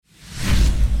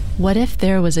What if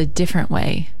there was a different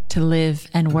way to live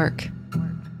and work?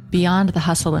 Beyond the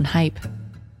hustle and hype,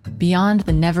 beyond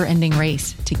the never-ending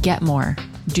race to get more,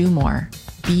 do more,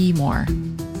 be more.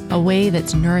 A way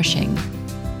that's nourishing,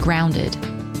 grounded,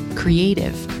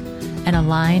 creative, and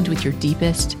aligned with your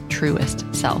deepest, truest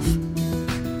self.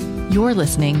 You're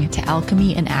listening to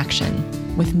Alchemy in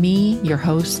Action with me, your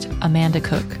host, Amanda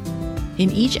Cook. In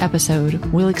each episode,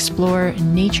 we'll explore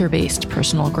nature-based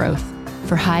personal growth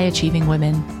for high-achieving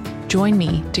women. Join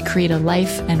me to create a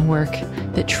life and work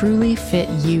that truly fit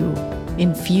you,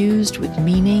 infused with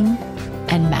meaning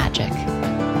and magic.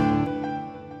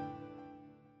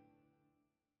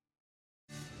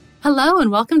 Hello,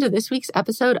 and welcome to this week's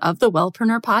episode of the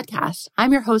Wellpreneur Podcast.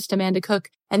 I'm your host, Amanda Cook,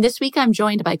 and this week I'm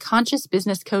joined by conscious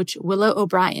business coach Willow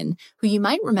O'Brien, who you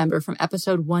might remember from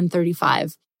episode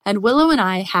 135. And Willow and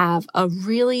I have a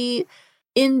really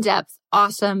in-depth,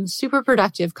 awesome, super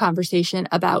productive conversation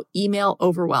about email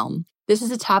overwhelm. This is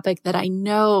a topic that I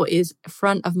know is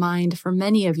front of mind for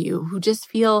many of you who just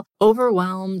feel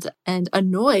overwhelmed and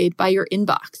annoyed by your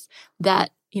inbox,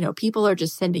 that people are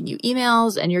just sending you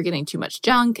emails and you're getting too much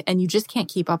junk and you just can't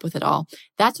keep up with it all.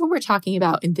 That's what we're talking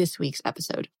about in this week's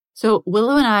episode. So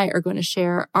Willow and I are going to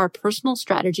share our personal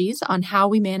strategies on how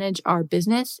we manage our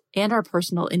business and our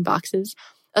personal inboxes,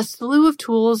 a slew of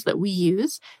tools that we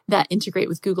use that integrate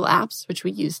with Google Apps, which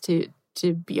we use to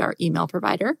be our email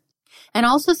provider, and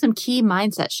also some key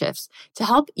mindset shifts to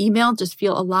help email just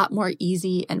feel a lot more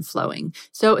easy and flowing.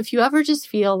 So if you ever just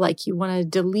feel like you want to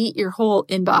delete your whole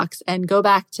inbox and go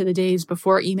back to the days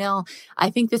before email, I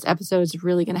think this episode is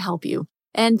really going to help you.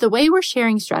 And the way we're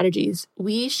sharing strategies,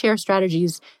 we share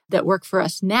strategies that work for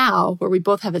us now, where we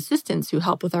both have assistants who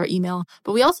help with our email,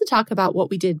 but we also talk about what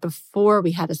we did before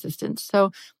we had assistants.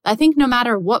 So I think no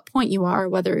matter what point you are,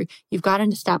 whether you've got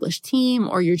an established team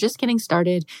or you're just getting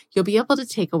started, you'll be able to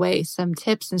take away some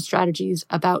tips and strategies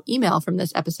about email from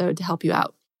this episode to help you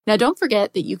out. Now, don't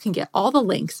forget that you can get all the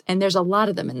links, and there's a lot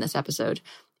of them in this episode,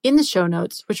 in the show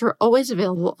notes, which are always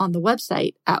available on the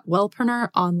website at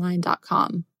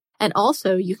wellpreneuronline.com. And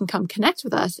also, you can come connect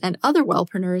with us and other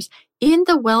wellpreneurs in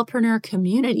the Wellpreneur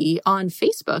community on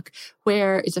Facebook,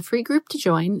 where it's a free group to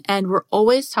join, and we're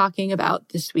always talking about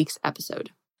this week's episode.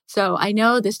 So I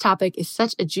know this topic is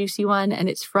such a juicy one, and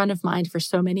it's front of mind for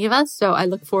so many of us. So I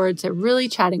look forward to really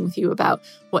chatting with you about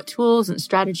what tools and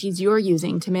strategies you're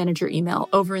using to manage your email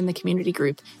over in the community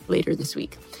group later this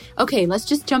week. Okay, let's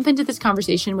just jump into this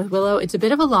conversation with Willow. It's a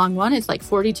bit of a long one. It's like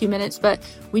 42 minutes, but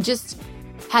we just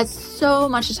had so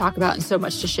much to talk about and so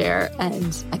much to share,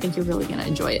 and I think you're really going to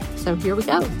enjoy it. So here we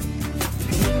go.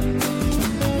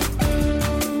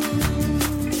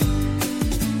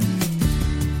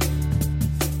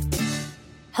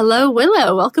 Hello,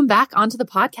 Willow. Welcome back onto the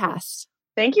podcast.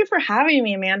 Thank you for having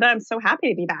me, Amanda. I'm so happy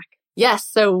to be back. Yes.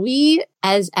 So we,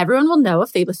 as everyone will know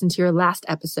if they listened to your last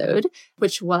episode,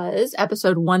 which was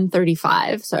episode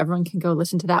 135, so everyone can go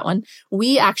listen to that one,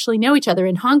 we actually know each other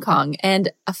in Hong Kong.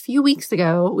 And a few weeks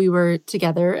ago, we were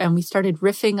together and we started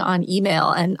riffing on email.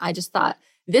 And I just thought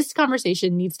this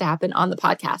conversation needs to happen on the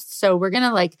podcast. So we're going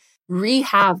to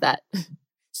rehab that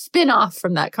spin off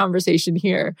from that conversation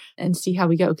here and see how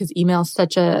we go, because email is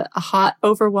such a hot,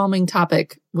 overwhelming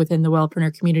topic within the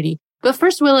Wellpreneur community. But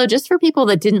first, Willow, just for people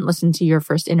that didn't listen to your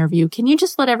first interview, can you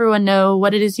just let everyone know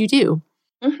what it is you do?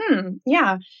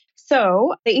 Yeah.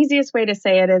 So the easiest way to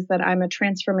say it is that I'm a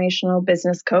transformational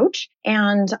business coach,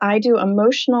 and I do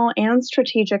emotional and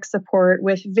strategic support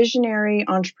with visionary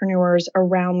entrepreneurs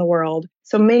around the world.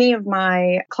 So many of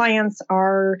my clients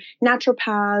are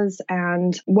naturopaths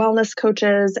and wellness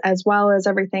coaches, as well as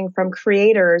everything from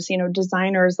creators,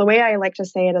 designers. The way I like to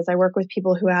say it is I work with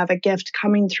people who have a gift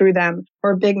coming through them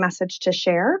or a big message to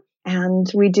share.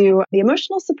 And we do the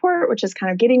emotional support, which is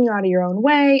kind of getting you out of your own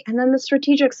way. And then the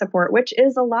strategic support, which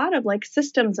is a lot of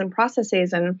systems and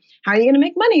processes and how are you going to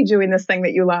make money doing this thing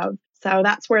that you love? So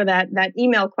that's where that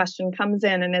email question comes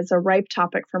in, and is a ripe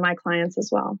topic for my clients as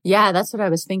well. Yeah, that's what I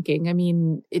was thinking. I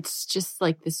mean, it's just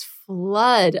like this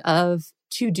flood of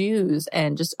to-dos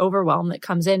and just overwhelm that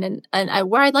comes in. And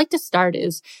where I'd like to start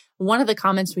is one of the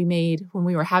comments we made when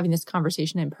we were having this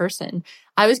conversation in person.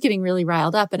 I was getting really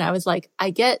riled up and I was like, I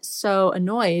get so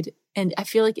annoyed and I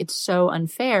feel like it's so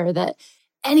unfair that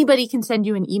anybody can send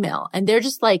you an email and they're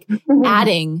just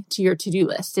adding to your to-do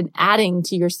list and adding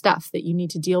to your stuff that you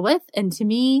need to deal with. And to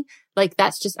me,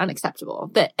 that's just unacceptable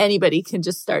that anybody can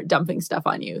just start dumping stuff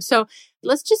on you. So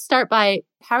let's just start by,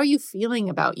 how are you feeling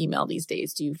about email these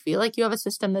days? Do you feel like you have a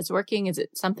system that's working? Is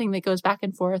it something that goes back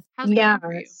and forth? Yeah,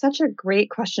 it's such a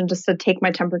great question just to take my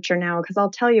temperature now. Because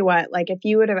I'll tell you what, if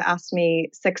you would have asked me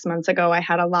 6 months ago, I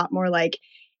had a lot more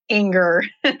anger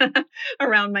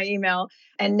around my email.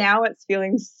 And now it's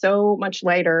feeling so much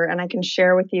lighter, and I can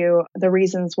share with you the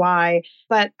reasons why.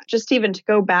 But just even to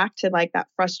go back to like that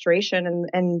frustration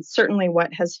and certainly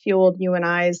what has fueled you and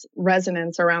I's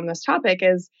resonance around this topic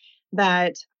is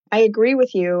that I agree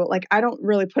with you. Like, I don't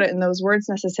really put it in those words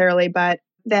necessarily, but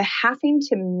the having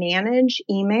to manage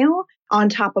email on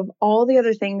top of all the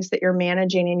other things that you're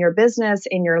managing in your business,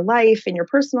 in your life, in your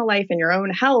personal life, in your own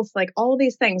health, like all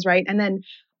these things, right? And then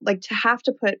like to have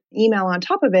to put email on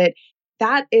top of it,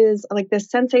 that is like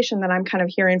this sensation that I'm kind of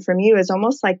hearing from you is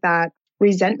almost like that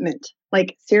resentment,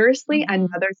 like seriously,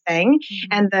 another thing,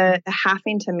 and the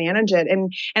having to manage it.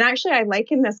 And actually I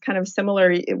liken this kind of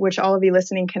similar, which all of you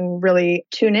listening can really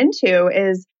tune into,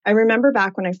 is I remember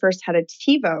back when I first had a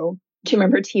TiVo. Do you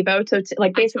remember TiVo? So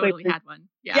like basically, I totally had one.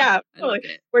 Yeah, totally,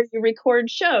 where you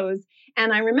record shows.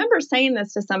 And I remember saying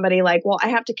this to somebody like, well, I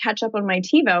have to catch up on my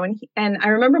TiVo. And I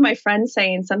remember my friend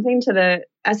saying something to the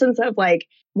essence of like,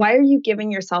 why are you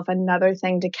giving yourself another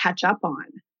thing to catch up on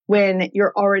when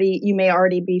you may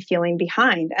already be feeling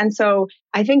behind? And so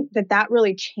I think that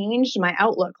really changed my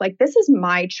outlook. Like, this is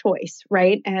my choice,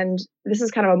 right? And this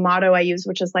is kind of a motto I use,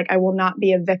 which is like, I will not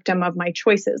be a victim of my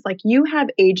choices. Like, you have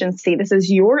agency. This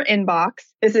is your inbox.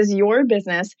 This is your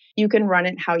business. You can run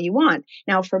it how you want.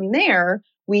 Now, from there,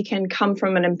 we can come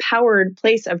from an empowered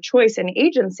place of choice and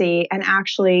agency and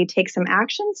actually take some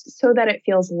actions so that it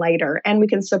feels lighter and we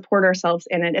can support ourselves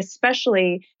in it,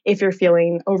 especially if you're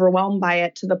feeling overwhelmed by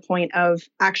it to the point of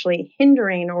actually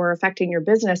hindering or affecting your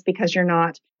business because you're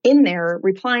not in there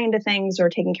replying to things or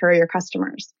taking care of your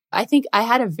customers. I think I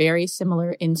had a very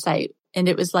similar insight. And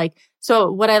it was like, so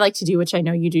what I like to do, which I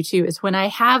know you do too, is when I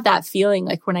have that feeling,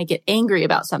 like when I get angry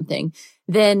about something,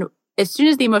 then as soon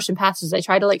as the emotion passes, I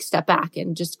try to like step back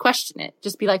and just question it.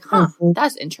 Just be like,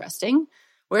 that's interesting.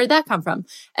 Where did that come from?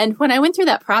 And when I went through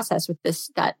that process with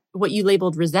that what you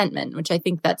labeled resentment, which I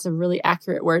think that's a really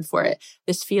accurate word for it,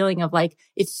 this feeling of like,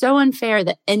 it's so unfair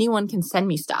that anyone can send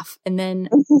me stuff and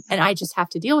I just have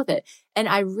to deal with it. And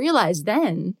I realized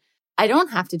then I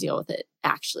don't have to deal with it.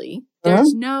 Actually,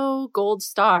 there's no gold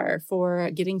star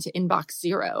for getting to inbox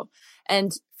 0.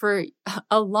 And for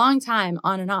a long time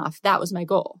on and off, that was my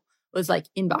goal. Was like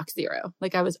inbox 0.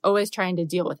 Like I was always trying to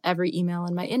deal with every email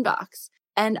in my inbox.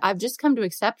 And I've just come to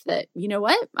accept that, you know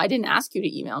what? I didn't ask you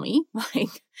to email me.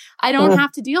 Like I don't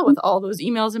have to deal with all those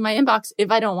emails in my inbox if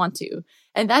I don't want to.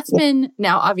 And that's been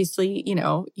now, obviously, you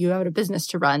know, you have a business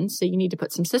to run, so you need to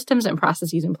put some systems and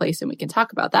processes in place and we can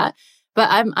talk about that. But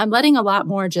I'm letting a lot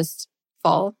more just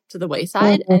fall to the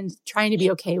wayside and trying to be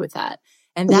okay with that.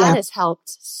 And that has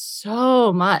helped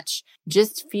so much.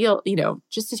 Just feel,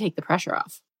 just to take the pressure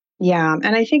off. Yeah.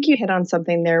 And I think you hit on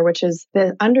something there, which is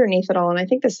the underneath it all. And I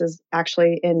think this is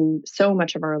actually in so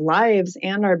much of our lives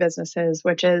and our businesses,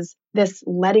 which is this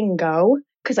letting go.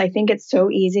 Because I think it's so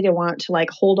easy to want to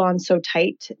like hold on so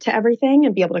tight to everything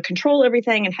and be able to control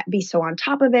everything and be so on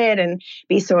top of it and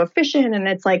be so efficient. And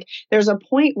it's like, there's a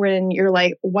point when you're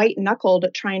like white knuckled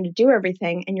trying to do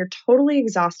everything and you're totally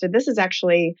exhausted. This is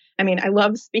actually, I mean, I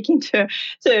love speaking to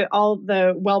all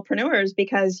the wellpreneurs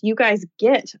because you guys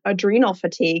get adrenal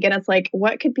fatigue. And it's like,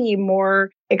 what could be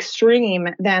more extreme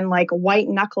than like white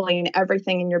knuckling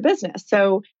everything in your business?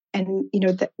 So and,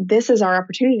 this is our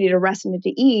opportunity to rest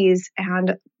into ease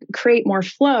and create more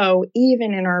flow,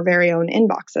 even in our very own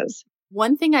inboxes.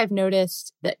 One thing I've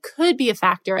noticed that could be a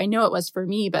factor, I know it was for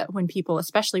me, but when people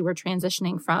especially were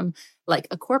transitioning from like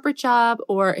a corporate job,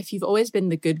 or if you've always been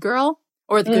the good girl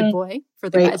or the good boy for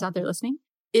the guys out there listening,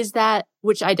 is that,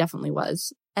 which I definitely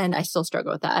was, and I still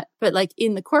struggle with that. But like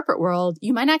in the corporate world,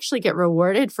 you might actually get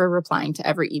rewarded for replying to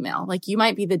every email. Like you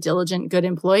might be the diligent, good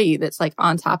employee that's like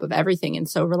on top of everything and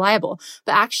so reliable.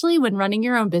 But actually when running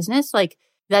your own business, like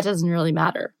that doesn't really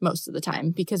matter most of the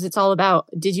time because it's all about,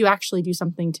 did you actually do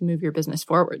something to move your business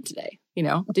forward today?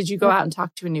 Did you go out and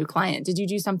talk to a new client? Did you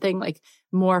do something like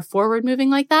more forward moving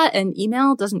like that? And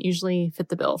email doesn't usually fit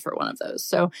the bill for one of those.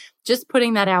 So just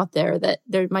putting that out there that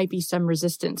there might be some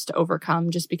resistance to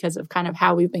overcome just because of kind of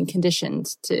how we've been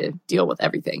conditioned to deal with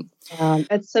everything.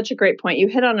 It's such a great point. You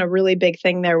hit on a really big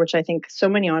thing there, which I think so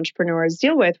many entrepreneurs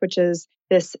deal with, which is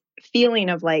this feeling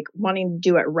of like wanting to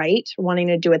do it right, wanting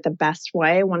to do it the best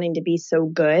way, wanting to be so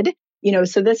good.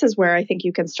 So this is where I think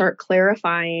you can start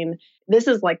clarifying. This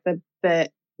is like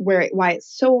why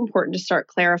it's so important to start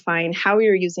clarifying how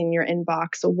you're using your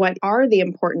inbox. What are the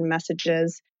important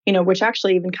messages, which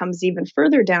actually even comes even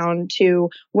further down to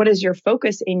what is your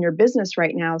focus in your business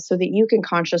right now so that you can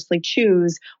consciously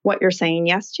choose what you're saying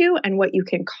yes to and what you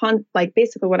can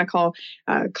basically what I call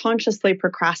consciously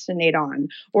procrastinate on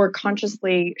or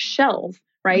consciously shelve.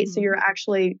 right? So you're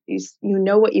actually, you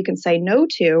know what you can say no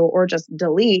to or just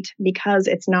delete because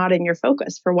it's not in your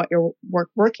focus for what you're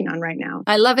working on right now.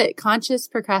 I love it. Conscious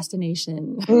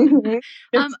procrastination.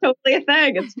 It's totally a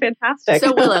thing. It's fantastic.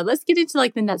 So Willow, let's get into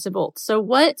like the nuts and bolts. So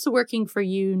what's working for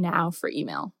you now for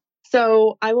email?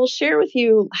 So I will share with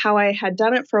you how I had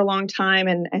done it for a long time.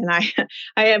 And I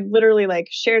have literally like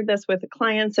shared this with the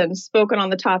clients and spoken on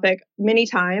the topic many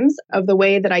times of the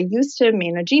way that I used to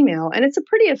manage email. And it's a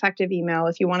pretty effective email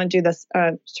if you want to do this,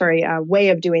 way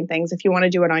of doing things, if you want to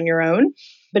do it on your own.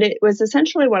 But it was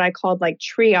essentially what I called like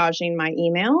triaging my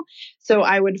email. So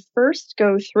I would first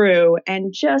go through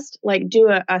and just like do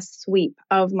a sweep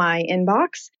of my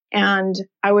inbox. And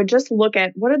I would just look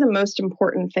at what are the most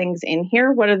important things in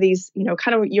here? What are these,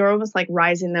 kind of, you're almost like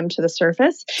rising them to the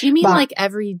surface. Do you mean like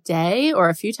every day or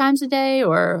a few times a day,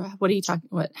 or what are you talking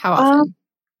about? How often?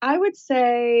 I would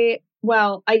say,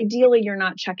 well, ideally you're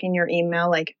not checking your email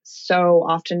like so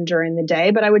often during the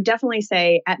day, but I would definitely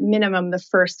say at minimum the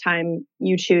first time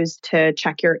you choose to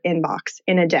check your inbox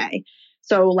in a day.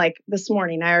 So like this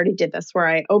morning, I already did this where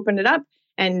I opened it up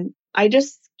and I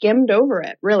just skimmed over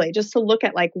it really just to look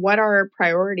at like what are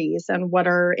priorities and what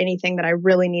are anything that I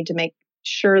really need to make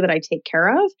sure that I take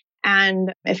care of.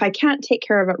 And if I can't take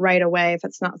care of it right away, if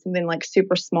it's not something like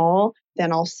super small,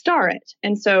 then I'll star it.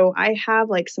 And so I have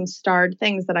like some starred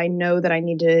things that I know that I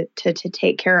need to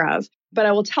take care of. But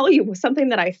I will tell you something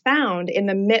that I found in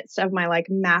the midst of my like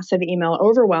massive email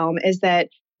overwhelm is that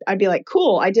I'd be like,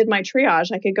 cool, I did my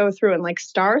triage. I could go through and like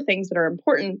star things that are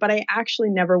important, but I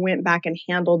actually never went back and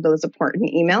handled those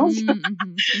important emails.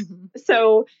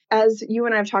 So as you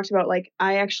and I have talked about, like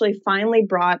I actually finally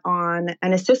brought on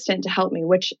an assistant to help me,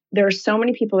 which there are so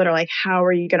many people that are like, how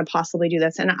are you going to possibly do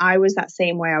this? And I was that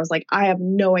same way. I was like, I have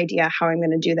no idea how I'm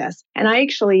going to do this. And I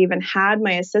actually even had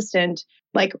my assistant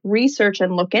like research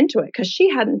and look into it because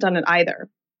she hadn't done it either.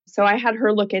 So I had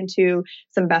her look into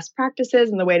some best practices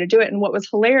and the way to do it. And what was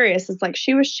hilarious is like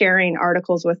she was sharing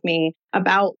articles with me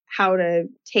about how to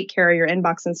take care of your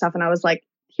inbox and stuff. And I was like,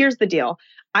 here's the deal.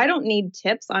 I don't need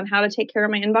tips on how to take care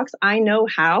of my inbox. I know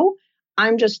how.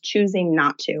 I'm just choosing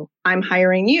not to. I'm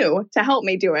hiring you to help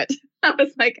me do it. I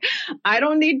was like, I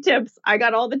don't need tips. I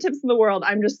got all the tips in the world.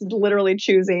 I'm just literally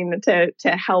choosing to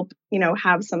help,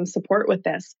 have some support with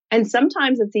this. And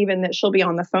sometimes it's even that she'll be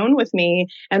on the phone with me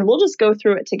and we'll just go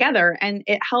through it together. And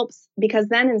it helps because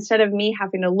then instead of me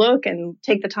having to look and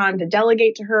take the time to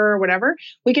delegate to her or whatever,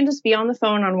 we can just be on the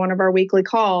phone on one of our weekly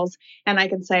calls. And I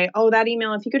can say, oh, that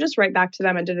email, if you could just write back to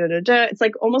them and It's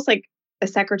like almost like a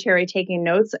secretary taking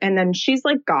notes. And then she's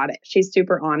like, got it. She's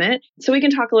super on it. So we can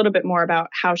talk a little bit more about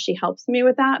how she helps me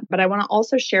with that. But I want to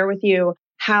also share with you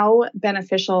how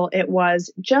beneficial it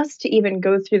was just to even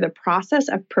go through the process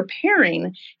of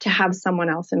preparing to have someone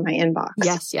else in my inbox.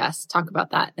 Yes. Talk about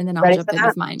that. And then I'll jump in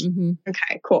with mine. Mm-hmm.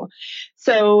 Okay, cool.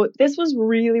 So this was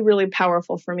really, really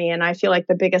powerful for me. And I feel like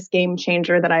the biggest game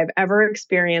changer that I've ever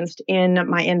experienced in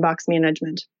my inbox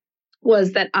management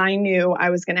was that I knew I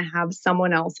was going to have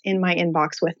someone else in my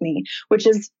inbox with me, which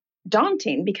is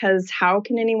daunting because how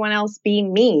can anyone else be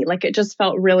me? Like it just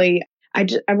felt really, I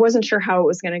wasn't sure how it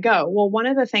was going to go. Well, one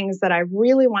of the things that I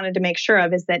really wanted to make sure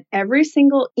of is that every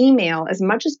single email, as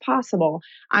much as possible,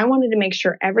 I wanted to make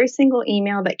sure every single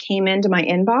email that came into my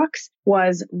inbox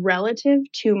was relative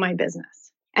to my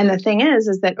business. And the thing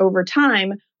is that over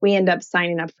time, we end up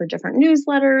signing up for different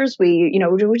newsletters. We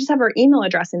just have our email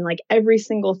address in like every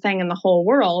single thing in the whole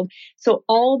world. So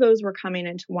all those were coming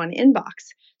into one inbox.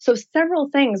 So several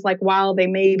things, like while they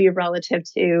may be relative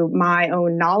to my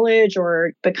own knowledge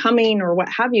or becoming or what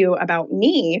have you about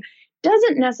me,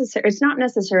 it's not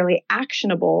necessarily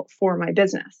actionable for my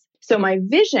business. So my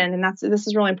vision, and this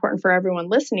is really important for everyone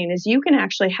listening, is you can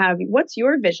actually have, what's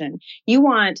your vision? You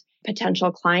want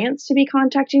potential clients to be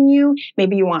contacting you.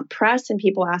 Maybe you want press and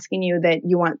people asking you that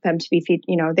you want them to be,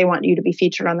 they want you to be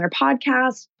featured on their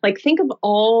podcast. Like think of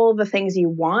all the things you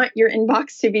want your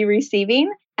inbox to be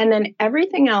receiving. And then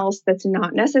everything else that's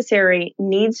not necessary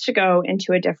needs to go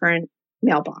into a different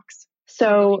mailbox.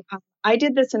 So I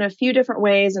did this in a few different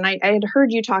ways. And I had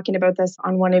heard you talking about this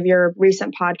on one of your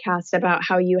recent podcasts about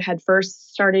how you had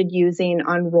first started using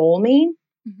Unroll.me.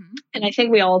 Mm-hmm. And I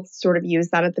think we all sort of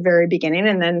used that at the very beginning.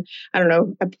 And then I don't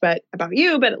know about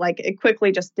you, but like it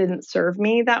quickly just didn't serve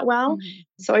me that well.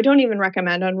 Mm-hmm. So I don't even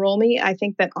recommend Unroll.me. I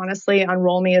think that honestly,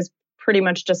 Unroll.me is pretty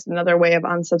much just another way of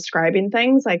unsubscribing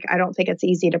things. Like I don't think it's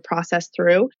easy to process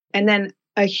through. And then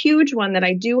a huge one that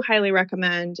I do highly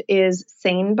recommend is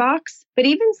SaneBox. But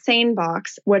even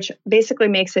SaneBox, which basically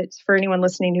makes it, for anyone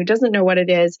listening who doesn't know what it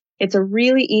is, it's a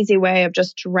really easy way of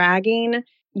just dragging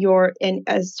in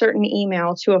a certain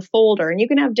email to a folder, and you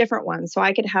can have different ones. So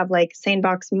I could have like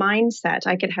Sanebox Mindset,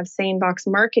 I could have Sanebox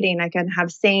Marketing, I could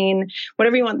have Sane,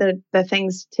 whatever you want the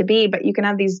things to be, but you can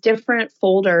have these different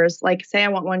folders. Like say I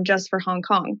want one just for Hong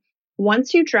Kong.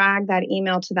 Once you drag that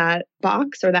email to that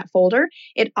box or that folder,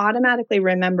 it automatically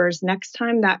remembers next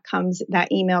time that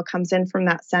email comes in from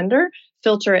that sender,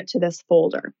 filter it to this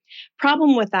folder.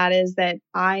 Problem with that is that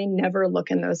I never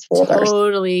look in those folders.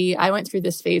 Totally. I went through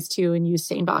this phase too and used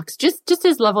Sanebox. Just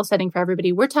as level setting for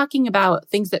everybody, we're talking about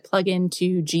things that plug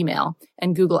into Gmail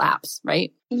and Google Apps,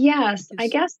 right? Yes. I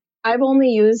guess I've only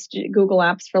used Google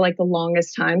Apps for like the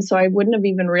longest time, so I wouldn't have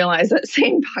even realized that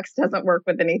Sanebox doesn't work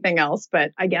with anything else.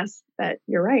 But I guess that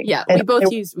you're right. Yeah, we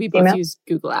both use Google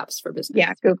Apps for business.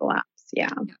 Yeah, Google Apps.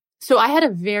 Yeah. So I had a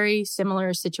very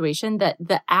similar situation that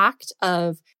the act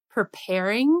of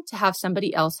preparing to have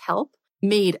somebody else help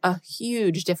made a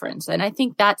huge difference. And I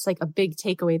think that's like a big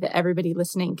takeaway that everybody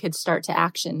listening could start to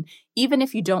action, even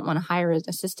if you don't want to hire an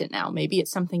assistant now. Maybe it's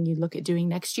something you look at doing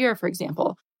next year, for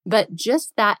example. But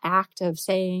just that act of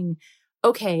saying,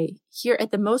 okay, here at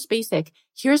the most basic,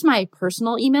 here's my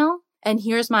personal email and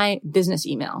here's my business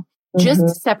email. Mm-hmm.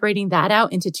 Just separating that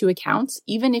out into two accounts,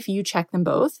 even if you check them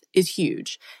both, is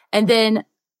huge. And then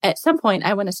at some point,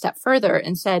 I went a step further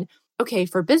and said, okay,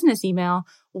 for business email,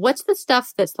 what's the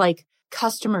stuff that's like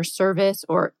customer service,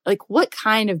 or like what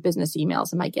kind of business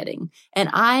emails am I getting? And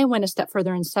I went a step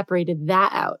further and separated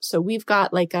that out. So we've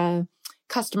got like a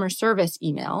customer service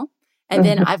email. And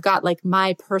then I've got like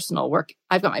my personal work.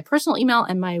 I've got my personal email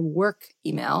and my work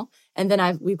email. And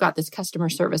then we've got this customer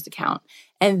service account.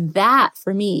 And that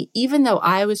for me, even though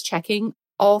I was checking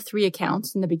all three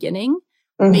accounts in the beginning,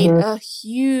 made a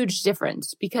huge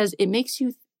difference, because it makes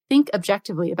you think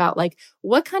objectively about like,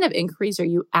 what kind of inquiries are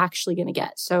you actually going to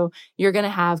get? So you're going to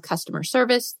have customer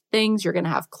service things. You're going to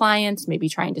have clients maybe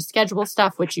trying to schedule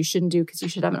stuff, which you shouldn't do because you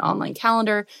should have an online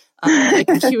calendar. Like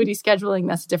acuity scheduling,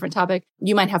 that's a different topic.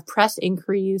 You might have press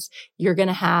inquiries. You're going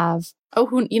to have,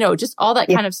 just all that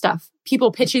kind of stuff.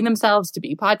 People pitching themselves to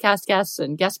be podcast guests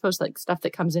and guest posts, like stuff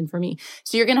that comes in for me.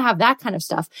 So you're going to have that kind of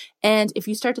stuff. And if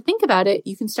you start to think about it,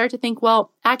 you can start to think,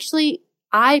 well, actually,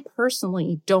 I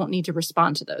personally don't need to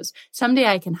respond to those. Someday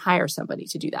I can hire somebody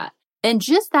to do that. And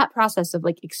just that process of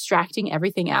like extracting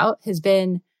everything out has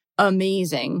been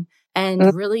amazing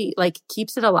and really like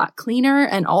keeps it a lot cleaner,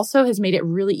 and also has made it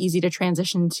really easy to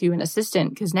transition to an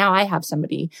assistant, because now I have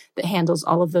somebody that handles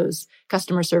all of those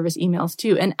customer service emails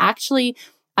too. And actually,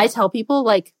 I tell people,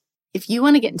 like, if you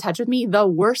want to get in touch with me, the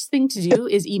worst thing to do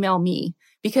is email me,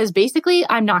 because basically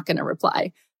I'm not going to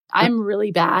reply. I'm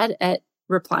really bad at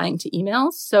replying to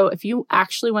emails. So if you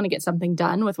actually want to get something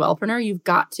done with Wellpreneur, you've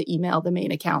got to email the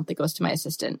main account that goes to my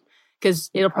assistant,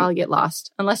 because it'll probably get lost.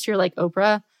 Unless you're like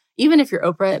Oprah. Even if you're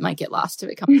Oprah, it might get lost if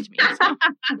it comes to me. So.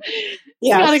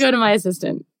 You got to go to my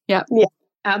assistant. Yeah. Yeah,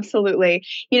 absolutely.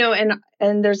 And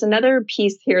there's another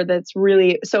piece here that's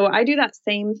really, so I do that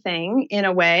same thing in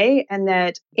a way, and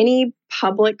that any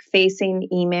public facing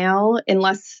email,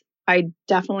 unless I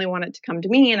definitely want it to come to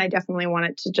me and I definitely want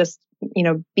it to just,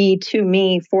 be to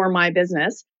me for my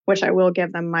business, which I will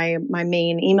give them my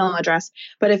main email address.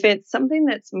 But if it's something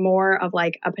that's more of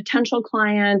like a potential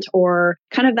client, or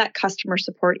kind of that customer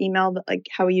support email, that like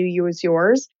how you use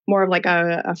yours, more of like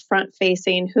a front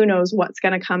facing, who knows what's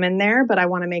going to come in there, but I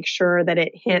want to make sure that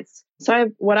it hits.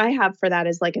 So what I have for that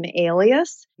is like an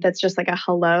alias that's just like a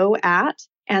hello at,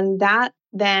 and that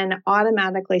then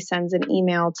automatically sends an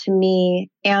email to me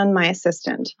and my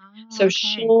assistant. So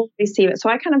she'll receive it. So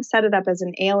I kind of set it up as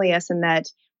an alias, in that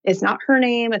it's not her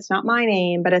name, it's not my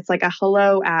name, but it's like a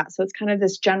hello at. So it's kind of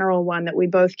this general one that we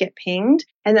both get pinged.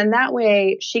 And then that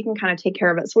way she can kind of take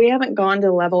care of it. So we haven't gone to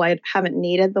the level, I haven't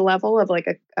needed the level of like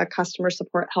a customer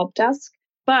support help desk.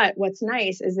 But what's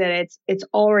nice is that it's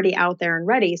already out there and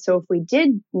ready. So if we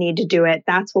did need to do it,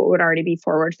 that's what would already be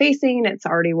forward facing. It's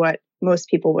already what most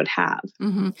people would have.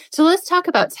 Mm-hmm. So let's talk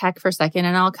about tech for a second,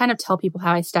 and I'll kind of tell people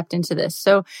how I stepped into this.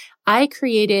 So I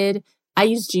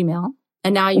use Gmail.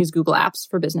 And now I use Google Apps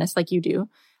for business like you do.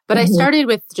 But I started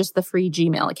with just the free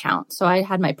Gmail account. So I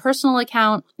had my personal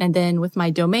account, and then with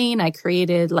my domain, I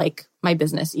created like my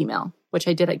business email, which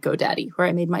I did at GoDaddy, where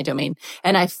I made my domain,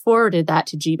 and I forwarded that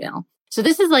to Gmail. So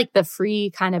this is like the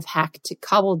free kind of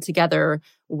cobbled together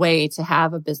way to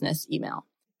have a business email.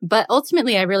 But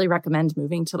ultimately, I really recommend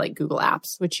moving to like Google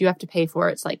Apps, which you have to pay for.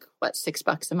 It's like,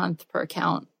 $6 a month per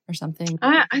account or something?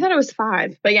 I thought it was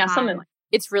 $5, but yeah, something like that.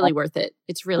 It's really worth it.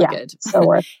 It's really good. So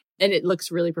worth it. And it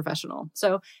looks really professional.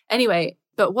 So anyway,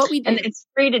 but what we did. And it's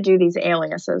free to do these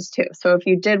aliases too. So if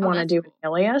you did want to do an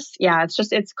alias,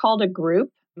 it's called a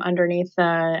group. underneath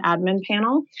the admin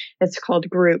panel. It's called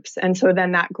groups. And so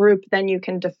then that group, then you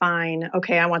can define,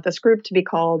 okay, I want this group to be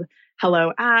called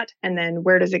hello at, and then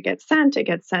where does it get sent? It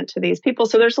gets sent to these people.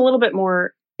 So there's a little bit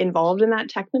more involved in that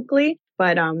technically,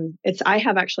 but I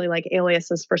have actually like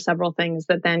aliases for several things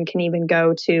that then can even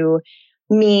go to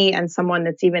me and someone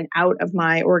that's even out of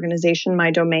my organization,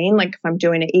 my domain. Like if I'm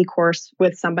doing an e-course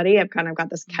with somebody, I've kind of got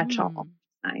this catch-all.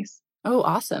 Nice. Oh,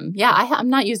 awesome. Yeah, I'm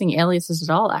not using aliases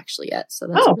at all actually yet. So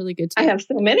that's really good too. I have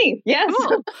so many. Yes.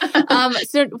 Cool.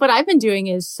 So what I've been doing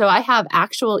is, so I have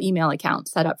actual email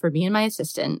accounts set up for me and my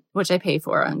assistant, which I pay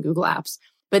for on Google Apps.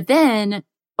 But then,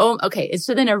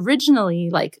 so then originally,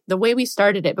 like the way we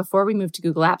started it before we moved to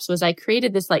Google Apps was I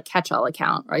created this like catch-all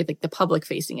account, right? Like the public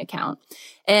facing account.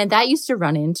 And that used to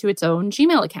run into its own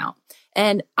Gmail account.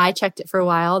 And I checked it for a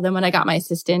while. Then when I got my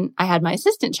assistant, I had my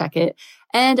assistant check it.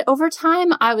 And over time,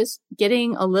 I was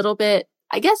getting a little bit,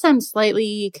 I guess I'm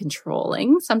slightly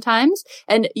controlling sometimes.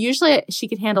 And usually she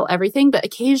could handle everything. But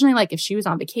occasionally, like if she was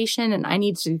on vacation and I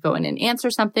needed to go in and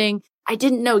answer something, I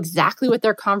didn't know exactly what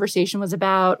their conversation was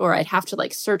about, or I'd have to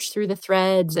like search through the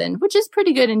threads, and which is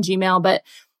pretty good in Gmail, but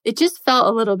it just felt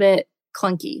a little bit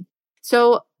clunky.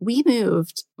 So we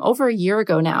moved over a year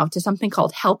ago now to something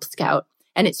called Help Scout.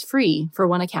 And it's free for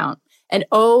one account. And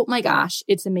oh my gosh,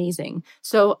 it's amazing.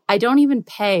 So I don't even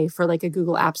pay for like a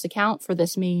Google Apps account for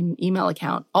this main email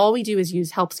account. All we do is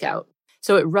use Help Scout.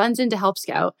 So it runs into Help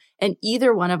Scout and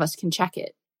either one of us can check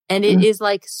it. And it is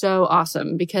like so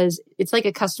awesome because it's like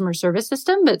a customer service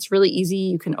system, but it's really easy.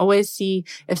 You can always see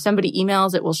if somebody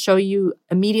emails, it will show you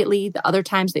immediately the other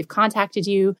times they've contacted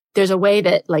you. There's a way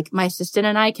that like my assistant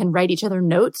and I can write each other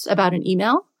notes about an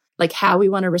email, like how we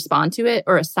want to respond to it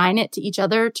or assign it to each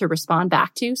other to respond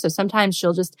back to. So sometimes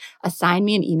she'll just assign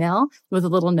me an email with a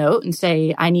little note and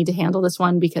say, I need to handle this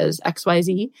one because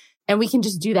XYZ. And we can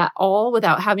just do that all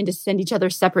without having to send each other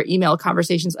separate email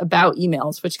conversations about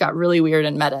emails, which got really weird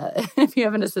and meta. If you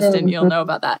have an assistant, you'll know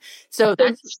about that. So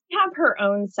does she have her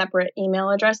own separate email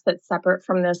address that's separate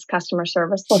from this customer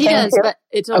service? She does, but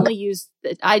it's only used,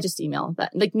 I just email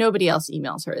that. Like nobody else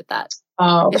emails her at that.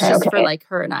 Oh, okay. It's just for like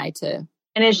her and I to.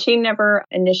 And is she never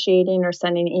initiating or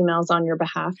sending emails on your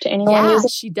behalf to anyone? Yeah,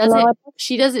 she does it.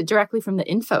 She does it directly from the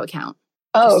info account.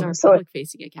 Oh, so public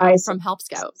facing account from Help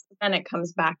Scout. So then it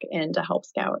comes back into Help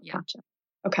Scout. Yeah. Gotcha.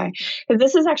 Okay.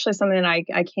 This is actually something that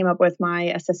I came up with my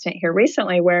assistant here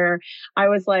recently, where I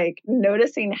was like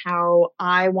noticing how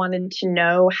I wanted to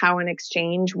know how an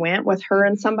exchange went with her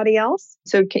and somebody else.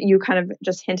 So you kind of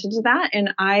just hinted to that.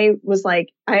 And I was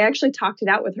like, I actually talked it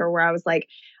out with her where I was like,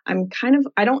 I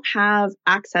don't have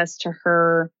access to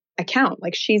her account.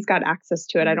 Like she's got access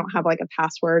to it. I don't have like a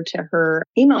password to her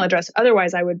email address.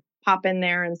 Otherwise I would pop in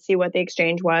there and see what the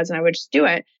exchange was and I would just do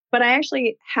it. But I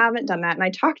actually haven't done that. And I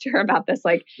talked to her about this,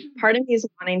 like part of me is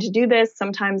wanting to do this.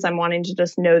 Sometimes I'm wanting to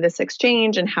just know this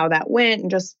exchange and how that went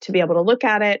and just to be able to look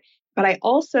at it. But I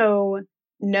also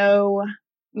know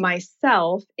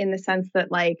myself in the sense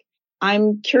that like,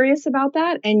 I'm curious about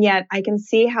that. And yet I can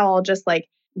see how I'll just like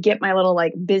get my little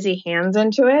like busy hands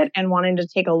into it and wanting to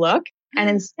take a look. And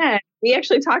instead, we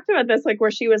actually talked about this, like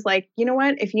where she was like, you know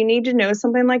what, if you need to know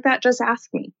something like that, just ask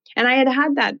me. And I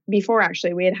had that before,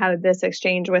 actually. We had this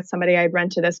exchange with somebody I'd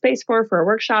rented a space for a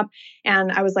workshop.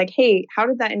 And I was like, hey, how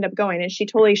did that end up going? And she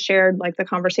totally shared like the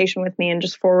conversation with me and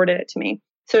just forwarded it to me.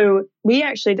 So we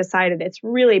actually decided it's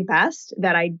really best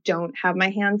that I don't have my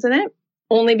hands in it.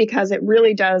 Only because it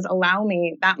really does allow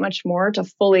me that much more to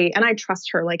fully, and I trust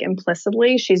her like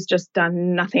implicitly. She's just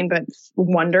done nothing but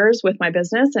wonders with my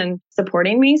business and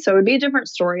supporting me. So it would be a different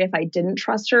story if I didn't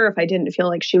trust her, if I didn't feel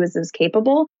like she was as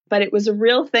capable. But it was a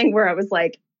real thing where I was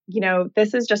like, you know,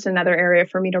 this is just another area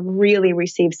for me to really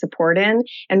receive support in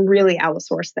and really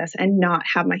outsource this and not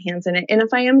have my hands in it. And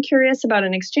if I am curious about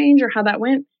an exchange or how that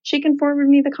went, she can forward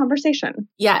me the conversation.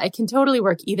 Yeah, it can totally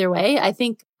work either way. I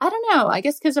think, I don't know, I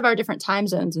guess because of our different time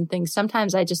zones and things,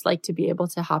 sometimes I just like to be able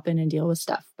to hop in and deal with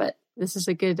stuff. But this is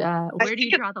a good, where do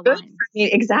you draw the line?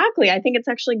 Exactly. I think it's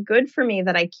actually good for me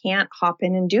that I can't hop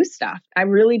in and do stuff. I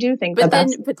really do think but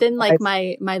then like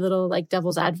my little like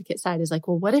devil's advocate side is like,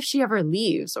 well, what if she ever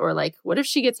leaves? Or like, what if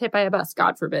she gets hit by a bus,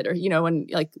 God forbid? Or, you know, when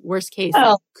like worst case,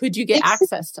 like, could you get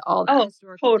access to all that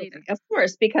historical data? Of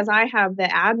course, because I have the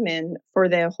admin for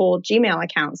the whole Gmail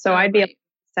account. So I'd be able to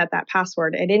set that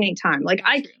password at any time. Like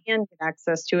I can get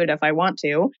access to it if I want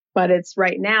to, but it's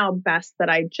right now best that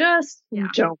I just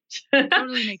don't.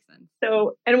 Totally makes sense.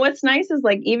 So, and what's nice is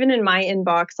like, even in my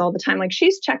inbox all the time, like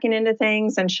she's checking into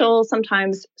things and she'll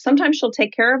sometimes she'll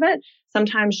take care of it.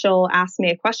 Sometimes she'll ask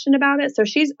me a question about it. So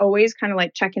she's always kind of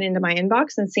like checking into my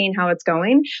inbox and seeing how it's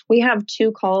going. We have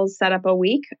 2 calls set up a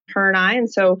week, her and I. And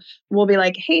so we'll be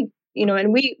like, hey,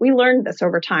 and we learned this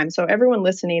over time. So everyone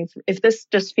listening, if this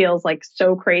just feels like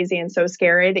so crazy and so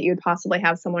scary that you'd possibly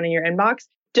have someone in your inbox,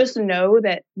 just know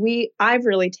that I've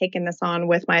really taken this on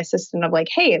with my assistant of like,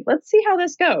 hey, let's see how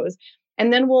this goes.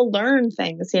 And then we'll learn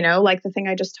things, like the thing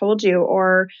I just told you.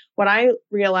 Or what I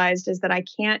realized is that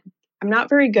I'm not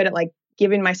very good at like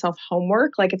giving myself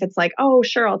homework. Like if it's like, oh,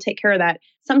 sure, I'll take care of that.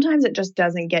 Sometimes it just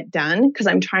doesn't get done because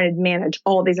I'm trying to manage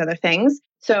all these other things.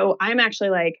 So I'm actually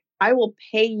like, I will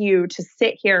pay you to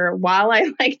sit here while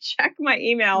I like check my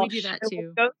email. We do that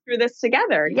too. We'll go through this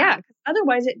together. Yeah.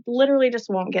 Otherwise it literally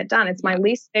just won't get done. It's my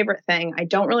least favorite thing. I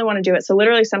don't really want to do it. So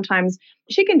literally sometimes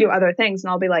she can do other things and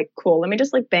I'll be like, cool, let me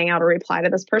just like bang out a reply to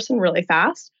this person really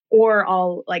fast. Or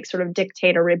I'll like sort of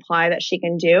dictate a reply that she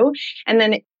can do. And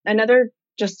then another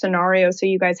just scenario, so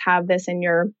you guys have this in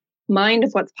your mind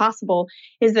of what's possible,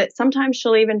 is that sometimes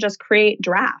she'll even just create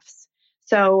drafts.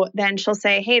 So then she'll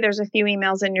say, hey, there's a few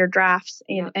emails in your drafts.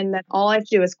 And then all I have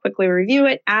to do is quickly review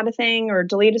it, add a thing or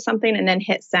delete something, and then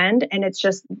hit send. And it's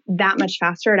just that much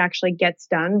faster. It actually gets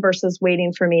done versus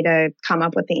waiting for me to come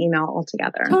up with the email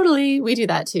altogether. Totally. We do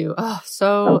that too. Oh,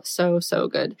 so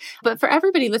good. But for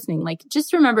everybody listening, like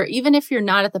just remember, even if you're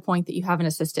not at the point that you have an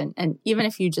assistant, and even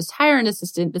if you just hire an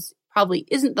assistant, this probably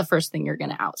isn't the first thing you're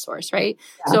going to outsource, right?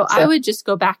 Yeah, so I would just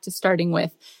go back to starting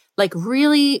with like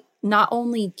really not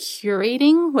only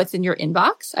curating what's in your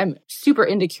inbox. I'm super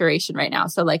into curation right now.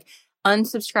 So like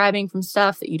unsubscribing from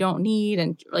stuff that you don't need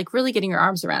and like really getting your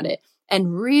arms around it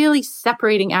and really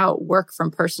separating out work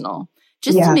from personal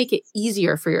just to make it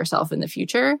easier for yourself in the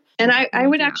future. And I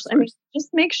would actually just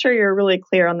make sure you're really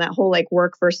clear on that whole like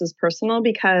work versus personal,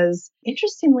 because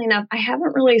interestingly enough, I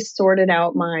haven't really sorted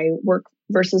out my work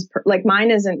versus like mine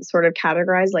isn't sort of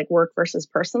categorized like work versus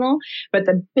personal, but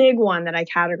the big one that I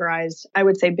categorized, I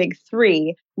would say big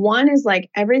 3. One is like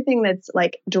everything that's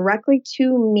like directly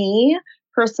to me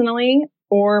personally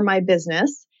or my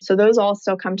business. So those all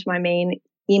still come to my main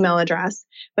email address.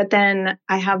 But then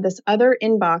I have this other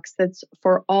inbox that's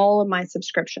for all of my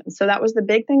subscriptions. So that was the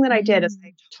big thing that I did is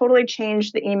I totally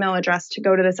changed the email address to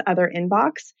go to this other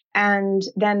inbox. And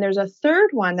then there's a third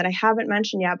one that I haven't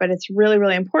mentioned yet, but it's really,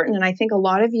 really important. And I think a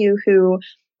lot of you who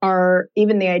are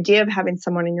even the idea of having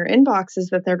someone in your inbox is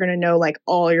that they're going to know like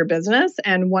all your business.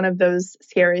 And one of those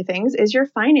scary things is your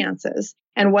finances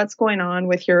and what's going on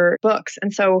with your books.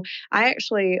 And so I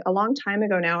actually, a long time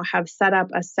ago now, have set up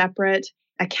a separate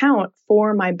account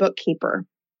for my bookkeeper.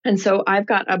 And so I've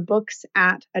got a books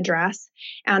at address,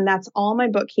 and that's all my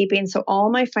bookkeeping. So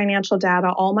all my financial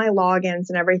data, all my logins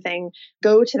and everything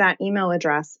go to that email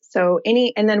address.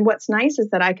 And then what's nice is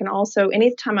that I can also,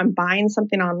 anytime I'm buying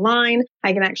something online,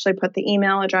 I can actually put the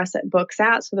email address at books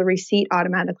at, so the receipt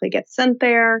automatically gets sent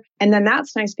there. And then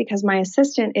that's nice because my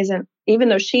assistant isn't, even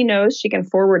though she knows she can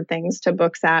forward things to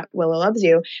books at Willow Loves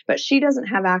You, but she doesn't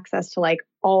have access to like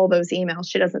all those emails.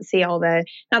 She doesn't see all the,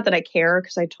 not that I care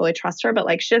because I totally trust her, but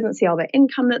like she doesn't see all the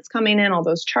income that's coming in, all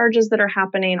those charges that are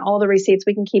happening, all the receipts.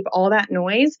 We can keep all that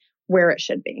noise where it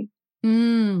should be.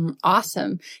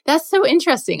 Awesome. That's so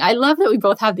interesting. I love that we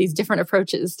both have these different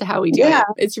approaches to how we do it.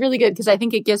 It's really good because I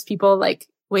think it gives people like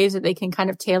ways that they can kind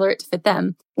of tailor it to fit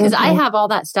them. Because I have all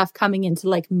that stuff coming into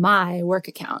like my work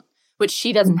account, which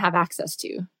she doesn't have access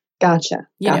to. Gotcha.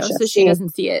 You know, so she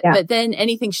doesn't see it. Yeah. But then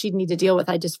anything she'd need to deal with,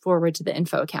 I just forward to the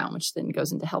info account, which then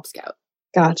goes into Help Scout.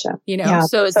 Gotcha. You know,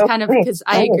 so it's kind of because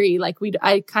I agree, like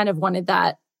I kind of wanted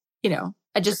that, you know,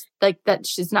 I just like that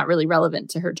she's not really relevant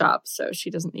to her job. So she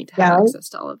doesn't need to have access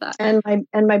to all of that. And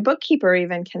my bookkeeper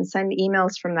even can send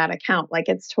emails from that account. Like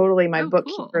it's totally my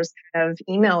bookkeeper's kind of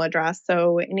email address.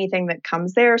 So anything that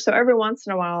comes there. So every once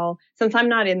in a while, since I'm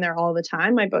not in there all the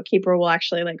time, my bookkeeper will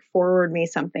actually like forward me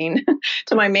something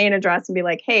to my main address and be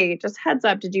like, hey, just heads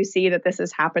up. Did you see that this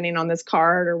is happening on this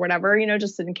card or whatever, you know,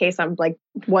 just in case I'm like,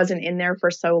 wasn't in there for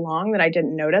so long that I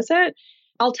didn't notice it.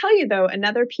 I'll tell you, though,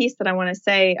 another piece that I want to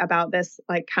say about this,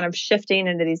 like kind of shifting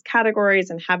into these categories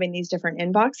and having these different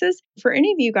inboxes. For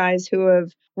any of you guys who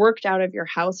have worked out of your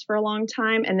house for a long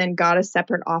time and then got a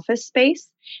separate office space,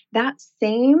 that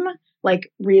same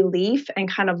like relief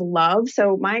and kind of love.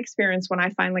 So my experience when I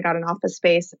finally got an office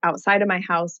space outside of my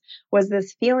house was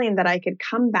this feeling that I could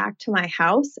come back to my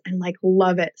house and like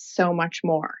love it so much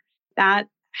more. That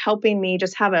helping me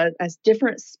just have a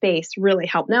different space really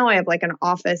helped. Now I have like an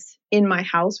office in my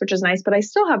house, which is nice, but I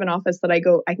still have an office that I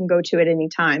can go to at any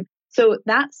time. So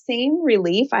that same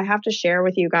relief I have to share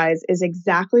with you guys is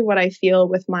exactly what I feel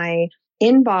with my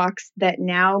inbox that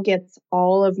now gets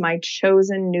all of my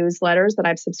chosen newsletters that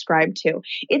I've subscribed to.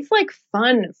 It's like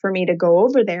fun for me to go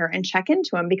over there and check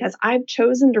into them because I've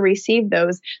chosen to receive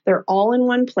those. They're all in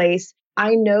one place.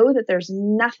 I know that there's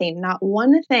nothing, not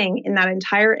one thing in that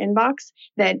entire inbox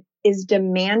that is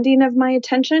demanding of my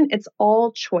attention. It's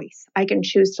all choice. I can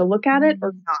choose to look at it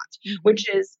or not, which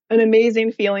is an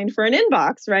amazing feeling for an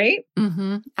inbox, right?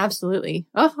 Absolutely.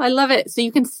 Oh, I love it. So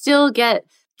you can still get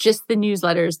just the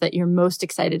newsletters that you're most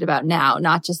excited about now,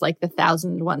 not just like the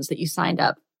 1,000 ones that you signed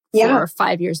up for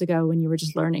 5 years ago when you were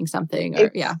just learning something. Or,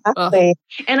 exactly.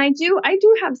 And I do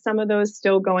have some of those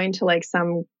still going to like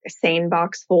some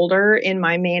SaneBox folder in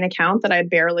my main account that I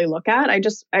barely look at. I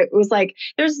was like,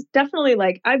 there's definitely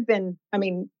like,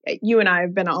 you and I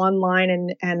have been online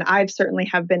and I've certainly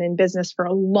have been in business for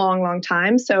a long, long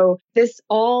time. So this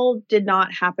all did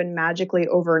not happen magically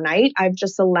overnight. I've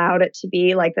just allowed it to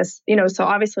be like this, so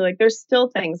obviously like there's still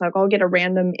things like I'll get a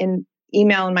random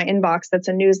email in my inbox that's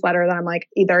a newsletter that I'm like,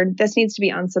 either this needs to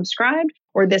be unsubscribed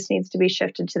or this needs to be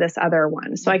shifted to this other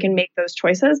one. So I can make those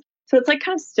choices. So it's like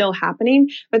kind of still happening,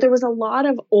 but there was a lot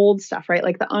of old stuff, right?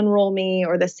 Like the Unroll Me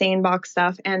or the SaneBox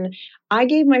stuff. And I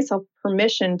gave myself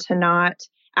permission to not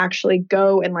actually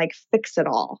go and like fix it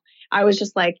all. I was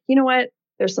just like, you know what?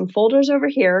 There's some folders over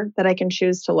here that I can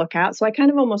choose to look at. So I kind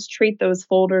of almost treat those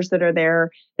folders that are there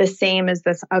the same as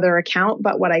this other account.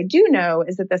 But what I do know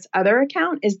is that this other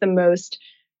account is the most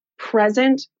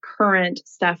present, current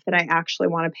stuff that I actually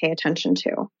want to pay attention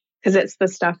to because it's the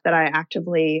stuff that I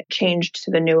actively changed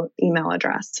to the new email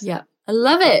address. Yeah, I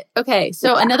love it. Okay.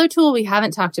 So another tool we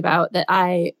haven't talked about that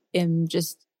I am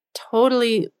just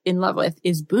totally in love with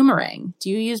is Boomerang.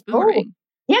 Do you use Boomerang?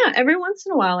 Yeah, every once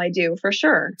in a while I do, for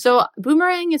sure. So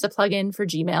Boomerang is a plugin for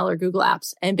Gmail or Google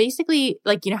Apps. And basically,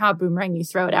 like, you know how Boomerang, you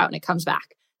throw it out and it comes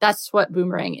back. That's what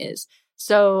Boomerang is.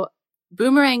 So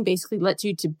Boomerang basically lets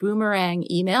you to boomerang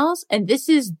emails. And this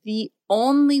is the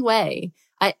only way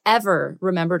I ever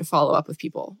remember to follow up with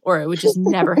people, or it would just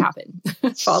never happen,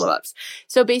 follow-ups.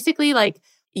 So basically, like,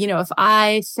 if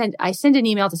I send an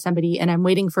email to somebody and I'm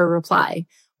waiting for a reply,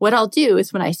 what I'll do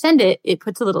is when I send it, it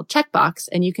puts a little checkbox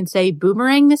and you can say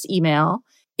boomerang this email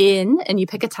in, and you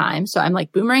pick a time. So I'm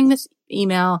like boomerang this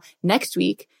email next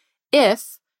week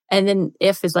and then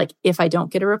if is like, if I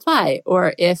don't get a reply,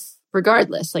 or if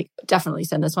regardless, like definitely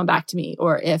send this one back to me,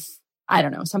 or if, I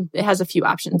don't know, it has a few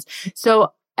options.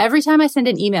 So every time I send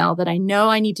an email that I know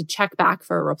I need to check back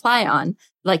for a reply on,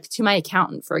 like to my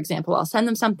accountant, for example, I'll send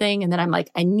them something and then I'm like,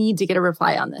 I need to get a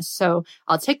reply on this. So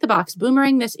I'll tick the box,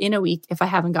 boomerang this in a week if I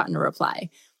haven't gotten a reply.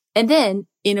 And then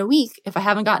in a week, if I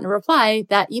haven't gotten a reply,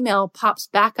 that email pops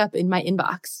back up in my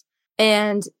inbox.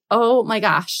 And oh my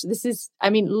gosh,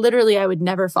 literally I would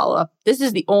never follow up. This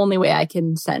is the only way I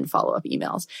can send follow-up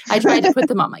emails. I tried to put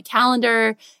them on my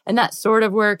calendar and that sort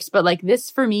of works, but like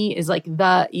this for me is like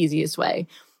the easiest way.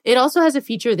 It also has a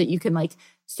feature that you can like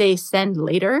say send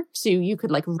later. So you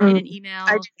could like write an email.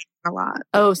 I do a lot.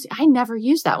 Oh, see, I never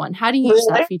use that one. How do you use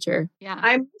that feature? Yeah.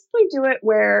 I mostly do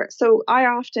it so I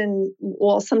often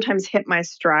will sometimes hit my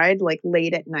stride like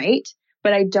late at night,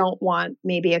 but I don't want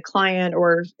maybe a client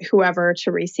or whoever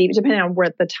to receive, depending on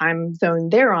where the time zone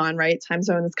they're on, right? Time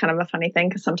zone is kind of a funny thing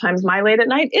because sometimes my late at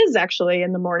night is actually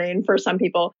in the morning for some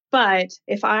people. But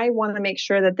if I want to make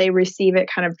sure that they receive it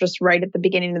kind of just right at the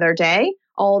beginning of their day,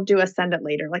 I'll do a send it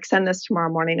later, like send this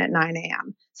tomorrow morning at 9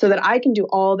 a.m. so that I can do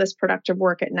all this productive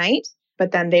work at night,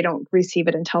 but then they don't receive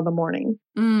it until the morning.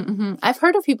 Mm-hmm. I've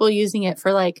heard of people using it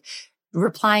for like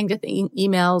replying to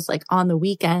emails like on the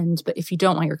weekend, but if you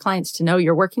don't want your clients to know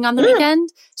you're working on the weekend,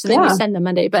 so then you send them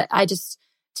Monday. But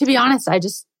to be honest, I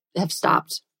just have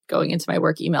stopped going into my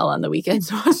work email on the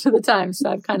weekends most of the time. So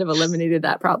I've kind of eliminated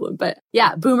that problem. But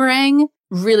yeah, Boomerang,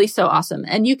 really so awesome.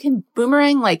 And you can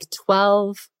Boomerang like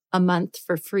 12 a month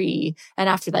for free. And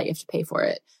after that, you have to pay for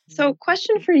it. So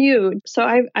question for you. So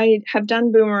I have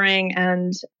done Boomerang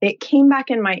and it came back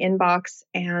in my inbox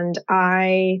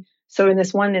so in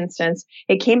this one instance,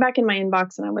 it came back in my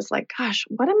inbox and I was like, gosh,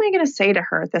 what am I going to say to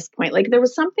her at this point? Like there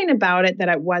was something about it that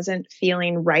I wasn't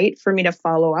feeling right for me to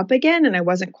follow up again. And I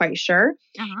wasn't quite sure.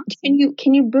 Uh-huh.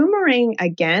 Can you boomerang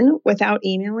again without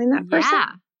emailing that person? Yeah,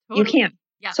 totally. You can't.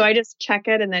 Yep. So I just check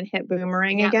it and then hit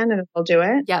boomerang again and it'll do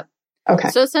it. Yep. Okay.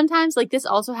 So sometimes like this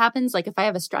also happens, like if I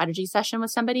have a strategy session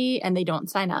with somebody and they don't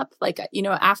sign up, like,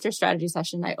 after strategy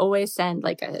session, I always send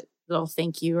like a little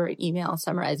thank you or an email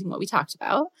summarizing what we talked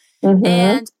about. Mm-hmm.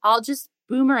 And I'll just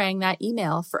boomerang that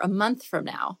email for a month from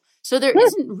now. So there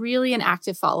isn't really an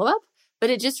active follow-up, but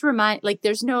it just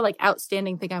there's no like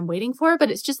outstanding thing I'm waiting for,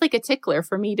 but it's just like a tickler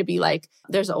for me to be like,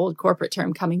 there's an old corporate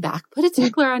term coming back, put a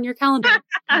tickler on your calendar.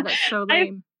 Oh, that's so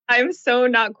lame. I'm so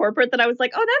not corporate that I was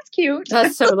like, oh, that's cute.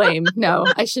 That's so lame. No,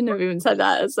 I shouldn't have even said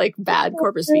that. It's like bad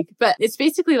corporate speak, but it's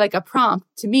basically like a prompt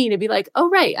to me to be like, oh,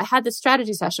 right, I had this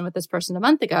strategy session with this person a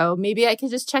month ago. Maybe I could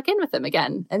just check in with them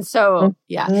again. And so,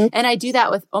 yeah. And I do that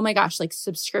with, oh my gosh, like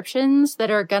subscriptions that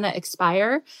are going to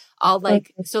expire. I'll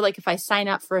like, so like if I sign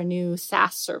up for a new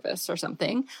SaaS service or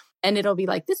something, and it'll be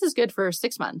like, this is good for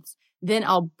 6 months, then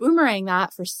I'll boomerang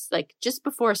that for like just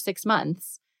before 6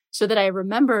 months, so that I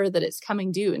remember that it's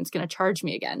coming due and it's going to charge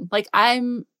me again. Like I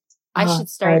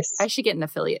should get an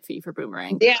affiliate fee for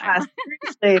Boomerang. Yeah,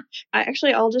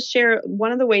 seriously. I'll just share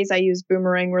one of the ways I use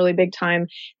Boomerang really big time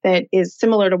that is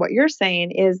similar to what you're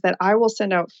saying is that I will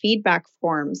send out feedback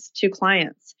forms to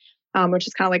clients, which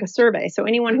is kind of like a survey. So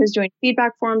anyone who's doing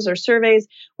feedback forms or surveys,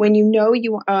 when you know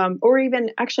you, or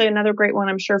even actually another great one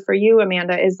I'm sure for you,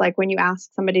 Amanda, is like when you ask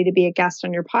somebody to be a guest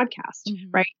on your podcast,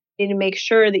 right? To make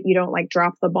sure that you don't like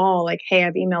drop the ball, like, hey,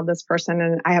 I've emailed this person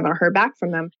and I haven't heard back from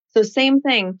them. So same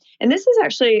thing. And this is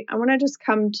actually, I want to just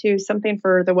come to something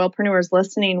for the wellpreneurs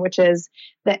listening, which is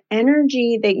the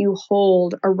energy that you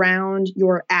hold around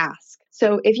your ask.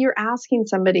 So if you're asking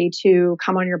somebody to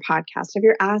come on your podcast, if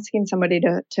you're asking somebody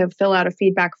to fill out a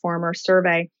feedback form or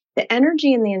survey, the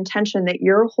energy and the intention that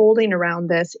you're holding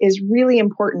around this is really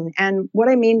important. And what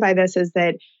I mean by this is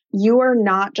that you are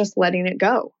not just letting it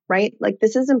go, right? Like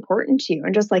this is important to you.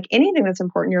 And just like anything that's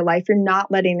important in your life, you're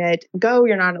not letting it go.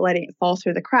 You're not letting it fall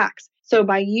through the cracks. So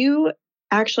by you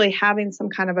actually having some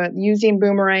kind of using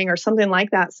Boomerang or something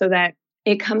like that, so that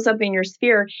it comes up in your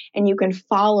sphere and you can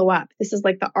follow up. This is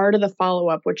like the art of the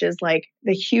follow-up, which is like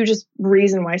the hugest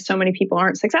reason why so many people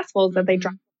aren't successful is that they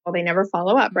drop the ball, they never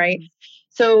follow up, right?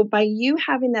 So by you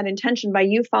having that intention, by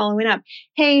you following up,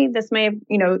 hey, this may have,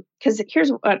 because here's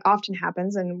what often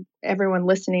happens, and everyone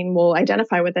listening will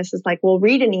identify with this, is like, we'll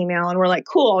read an email and we're like,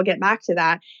 cool, I'll get back to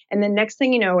that. And then next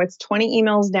thing you know, it's 20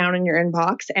 emails down in your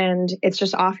inbox and it's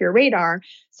just off your radar.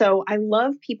 So I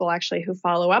love people actually who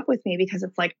follow up with me because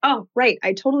it's like, oh, right,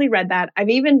 I totally read that. I've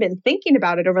even been thinking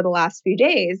about it over the last few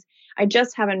days. I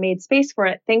just haven't made space for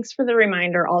it. Thanks for the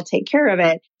reminder. I'll take care of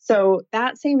it. So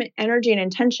that same energy and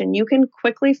intention, you can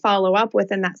quickly follow up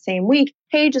within that same week.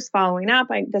 Hey, just following up.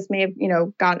 This may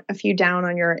have, got a few down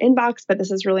on your inbox, but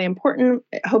this is really important.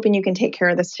 Hoping you can take care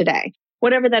of this today.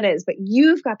 Whatever that is, but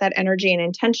you've got that energy and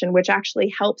intention, which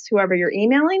actually helps whoever you're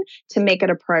emailing to make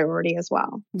it a priority as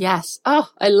well. Yes. Oh,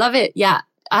 I love it. Yeah.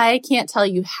 I can't tell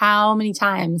you how many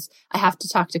times I have to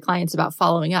talk to clients about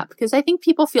following up because I think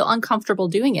people feel uncomfortable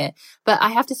doing it. But I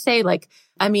have to say,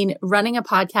 running a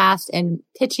podcast and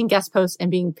pitching guest posts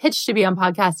and being pitched to be on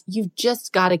podcasts, you've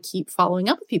just got to keep following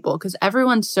up with people because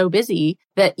everyone's so busy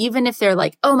that even if they're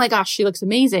like, oh my gosh, she looks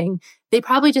amazing, they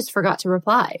probably just forgot to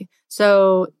reply.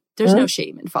 So there's no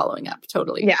shame in following up.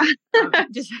 Totally. Yeah,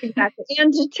 exactly.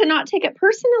 And to not take it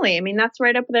personally. I mean, that's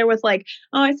right up there with like,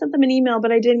 oh, I sent them an email,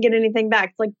 but I didn't get anything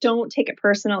back. It's like, don't take it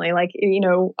personally. Like,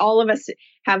 all of us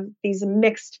have these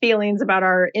mixed feelings about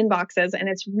our inboxes and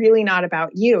it's really not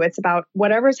about you. It's about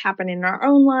whatever's happening in our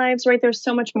own lives, right? There's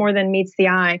so much more than meets the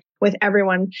eye with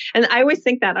everyone. And I always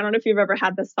think that, I don't know if you've ever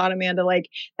had this thought, Amanda, like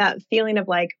that feeling of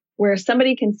like, where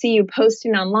somebody can see you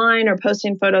posting online or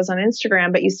posting photos on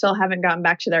Instagram, but you still haven't gotten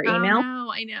back to their email. Oh,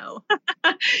 no, I know.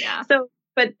 Yeah.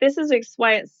 But this is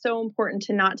why it's so important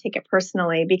to not take it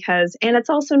personally and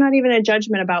it's also not even a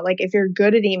judgment about like, if you're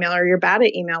good at email or you're bad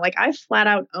at email. Like I flat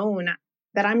out own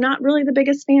that I'm not really the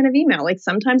biggest fan of email. Like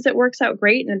sometimes it works out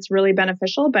great and it's really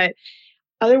beneficial, but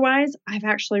otherwise, I've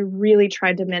actually really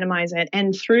tried to minimize it.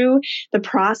 And through the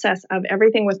process of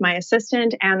everything with my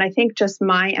assistant, and I think just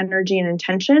my energy and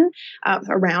intention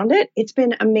around it, it's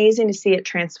been amazing to see it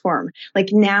transform. Like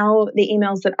now the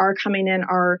emails that are coming in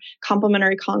are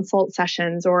complimentary consult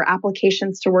sessions or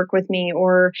applications to work with me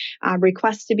or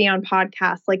requests to be on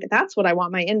podcasts. Like that's what I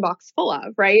want my inbox full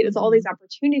of, right? It's all these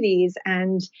opportunities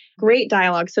and great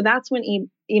dialogue. So that's when,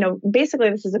 basically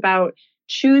this is about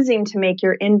choosing to make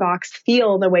your inbox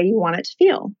feel the way you want it to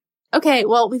feel. Okay,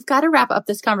 well, we've got to wrap up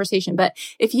this conversation, but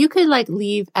if you could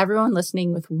leave everyone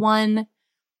listening with one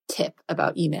tip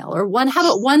about email or how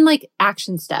about one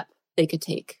action step they could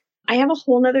take? I have a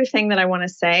whole nother thing that I want to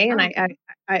say, and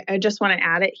I just want to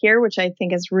add it here, which I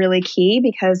think is really key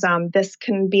because this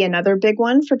can be another big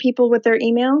one for people with their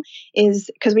email is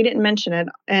because we didn't mention it,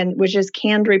 and which is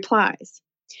canned replies.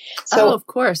 So, of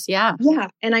course. Yeah. Yeah.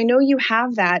 And I know you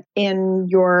have that in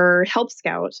your Help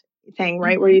Scout thing,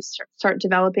 right? Where you start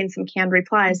developing some canned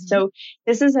replies. So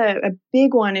this is a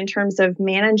big one in terms of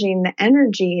managing the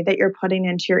energy that you're putting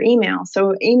into your email.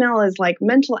 So email is like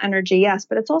mental energy, yes,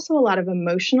 but it's also a lot of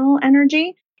emotional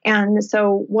energy. And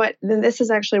so this is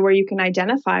actually where you can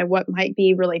identify what might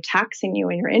be really taxing you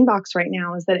in your inbox right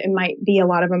now, is that it might be a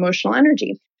lot of emotional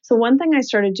energy. So one thing I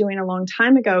started doing a long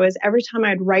time ago is every time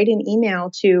I'd write an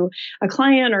email to a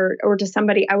client or to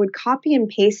somebody, I would copy and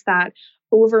paste that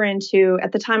over into,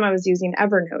 at the time I was using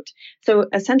Evernote. So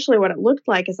essentially what it looked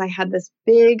like is I had this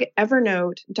big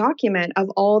Evernote document of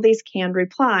all these canned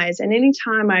replies. And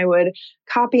anytime I would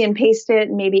copy and paste it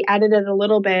and maybe edit it a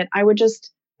little bit, I would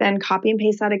just then copy and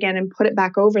paste that again and put it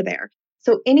back over there.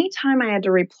 So anytime I had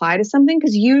to reply to something,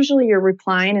 because usually you're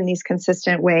replying in these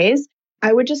consistent ways,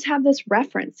 I would just have this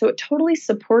reference. So it totally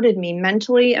supported me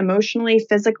mentally, emotionally,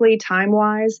 physically,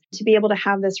 time-wise, to be able to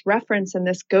have this reference and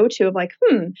this go-to of like,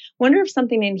 wonder if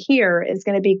something in here is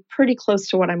going to be pretty close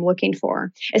to what I'm looking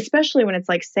for, especially when it's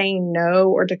like saying no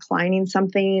or declining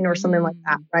something or something like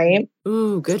that, right?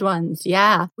 Ooh, good ones.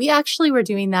 Yeah. We actually were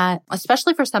doing that,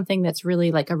 especially for something that's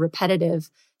really like a repetitive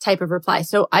type of reply.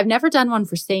 So I've never done one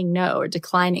for saying no or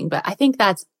declining, but I think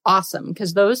that's awesome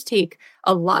because those take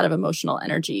a lot of emotional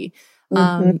energy.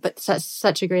 But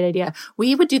such a great idea.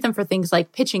 We would do them for things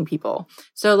like pitching people.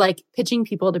 So like pitching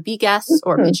people to be guests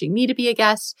or pitching me to be a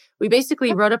guest. We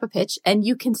basically wrote up a pitch and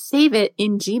you can save it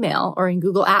in Gmail or in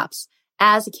Google Apps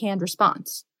as a canned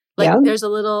response. Like there's a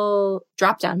little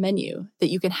drop-down menu that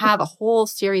you can have a whole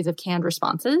series of canned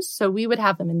responses. So we would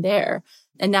have them in there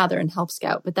and now they're in Help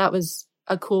Scout. But that was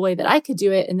a cool way that I could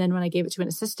do it. And then when I gave it to an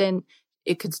assistant,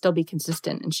 it could still be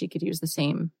consistent and she could use the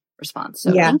same response.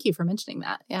 So thank you for mentioning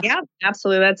that. Yeah,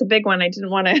 absolutely. That's a big one. I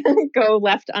didn't want to go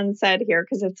left unsaid here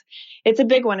because it's a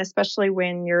big one, especially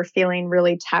when you're feeling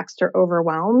really taxed or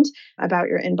overwhelmed about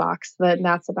your inbox.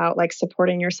 That's about like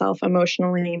supporting yourself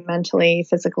emotionally, mentally,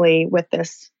 physically with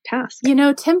this task. You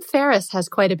know, Tim Ferriss has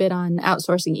quite a bit on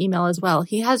outsourcing email as well.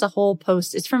 He has a whole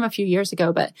post, it's from a few years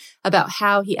ago, but about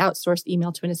how he outsourced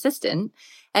email to an assistant.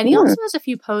 And he also has a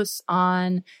few posts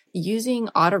on using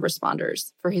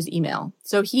autoresponders for his email.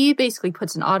 So he basically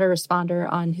puts an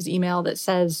autoresponder on his email that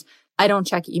says, I don't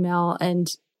check email. And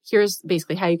here's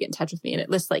basically how you get in touch with me. And it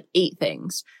lists like 8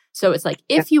 things. So it's like,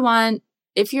 if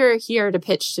you're here to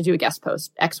pitch to do a guest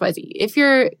post, XYZ. If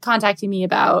you're contacting me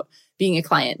about being a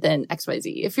client, then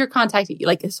XYZ. If you're contacting,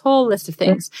 like this whole list of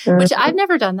things, which I've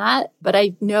never done that, but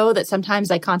I know that sometimes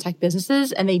I contact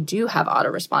businesses and they do have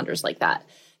autoresponders like that.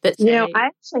 I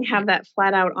actually have that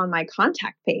flat out on my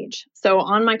contact page. So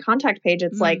on my contact page,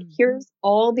 it's like, here's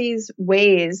all these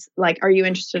ways, like, are you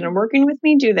interested in working with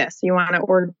me? Do this. You want to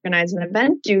organize an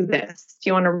event? Do this. Do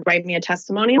you want to write me a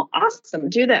testimonial? Awesome.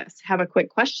 Do this. Have a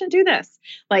quick question? Do this.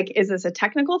 Like, is this a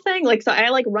technical thing? Like, so I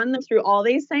like run them through all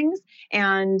these things.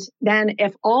 And then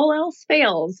if all else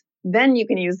fails, then you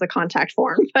can use the contact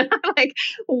form. But I like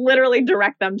literally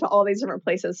direct them to all these different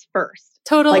places first.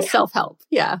 Total like, self-help.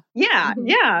 Yeah.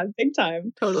 Yeah. Big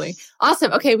time. Totally.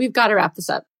 Awesome. Okay. We've got to wrap this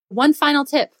up. One final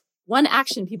tip, one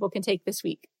action people can take this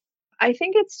week. I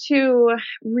think it's to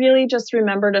really just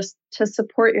remember to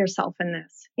support yourself in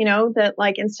this, that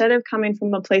like, instead of coming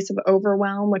from a place of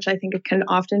overwhelm, which I think it can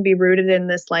often be rooted in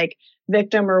this like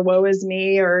victim or woe is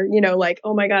me, or, like,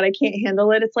 oh my God, I can't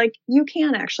handle it. It's like, you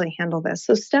can actually handle this.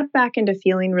 So step back into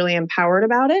feeling really empowered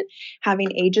about it,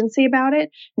 having agency about it,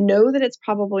 know that it's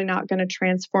probably not going to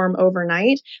transform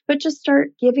overnight, but just start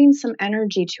giving some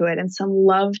energy to it and some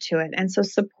love to it. And so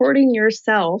supporting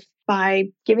yourself by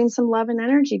giving some love and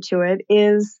energy to it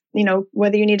is,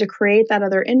 whether you need to create that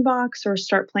other inbox or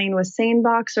start playing with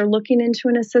SaneBox or looking into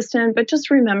an assistant, but just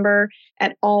remember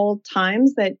at all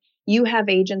times that you have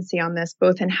agency on this,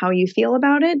 both in how you feel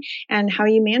about it and how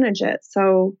you manage it.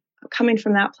 So coming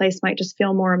from that place might just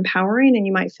feel more empowering, and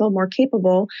you might feel more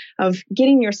capable of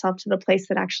getting yourself to the place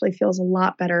that actually feels a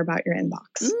lot better about your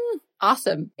inbox.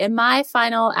 Awesome. And my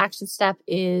final action step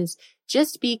is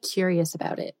just be curious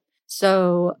about it.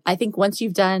 So I think once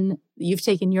you've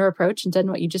taken your approach and done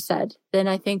what you just said, then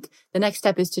I think the next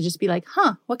step is to just be like,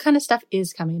 what kind of stuff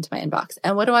is coming into my inbox?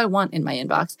 And what do I want in my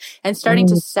inbox? And starting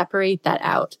to separate that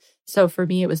out. So for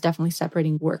me, it was definitely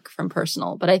separating work from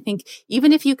personal. But I think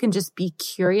even if you can just be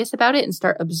curious about it and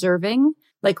start observing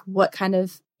like what kind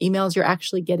of emails you're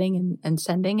actually getting and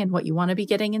sending and what you want to be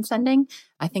getting and sending,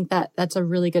 I think that that's a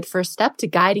really good first step to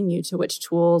guiding you to which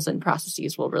tools and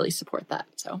processes will really support that.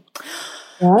 So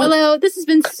Willow, this has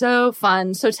been so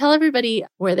fun. So tell everybody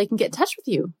where they can get in touch with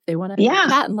you if they want to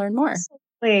chat and learn more.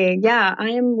 Yeah, I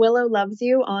am Willow Loves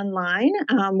You online.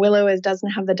 Willow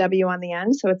doesn't have the W on the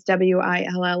end, so it's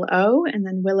WILLO, and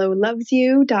then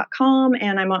willowlovesyou.com.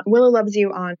 And I'm on Willow Loves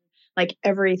You on like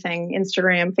everything,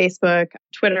 Instagram, Facebook,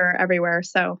 Twitter, everywhere.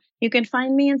 So you can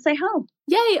find me and say hello.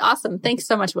 Yay. Awesome. Thanks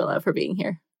so much, Willow, for being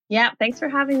here. Yeah. Thanks for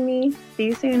having me. See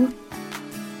you soon.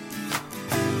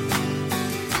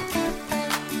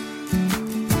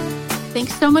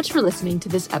 Thanks so much for listening to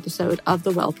this episode of the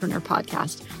Wellpreneur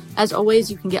podcast. As always,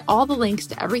 you can get all the links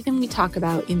to everything we talk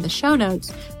about in the show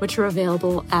notes, which are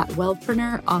available at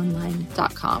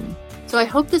wellpreneuronline.com. So I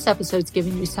hope this episode's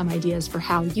given you some ideas for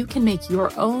how you can make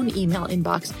your own email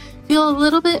inbox feel a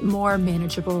little bit more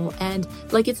manageable and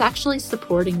like it's actually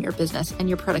supporting your business and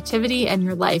your productivity and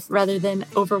your life rather than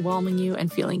overwhelming you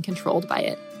and feeling controlled by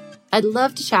it. I'd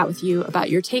love to chat with you about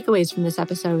your takeaways from this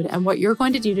episode and what you're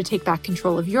going to do to take back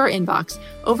control of your inbox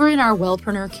over in our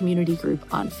Wellpreneur community group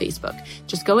on Facebook.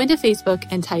 Just go into Facebook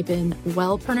and type in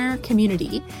Wellpreneur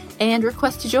Community and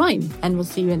request to join, and we'll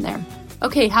see you in there.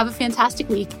 Okay, have a fantastic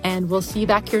week, and we'll see you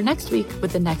back here next week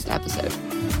with the next episode.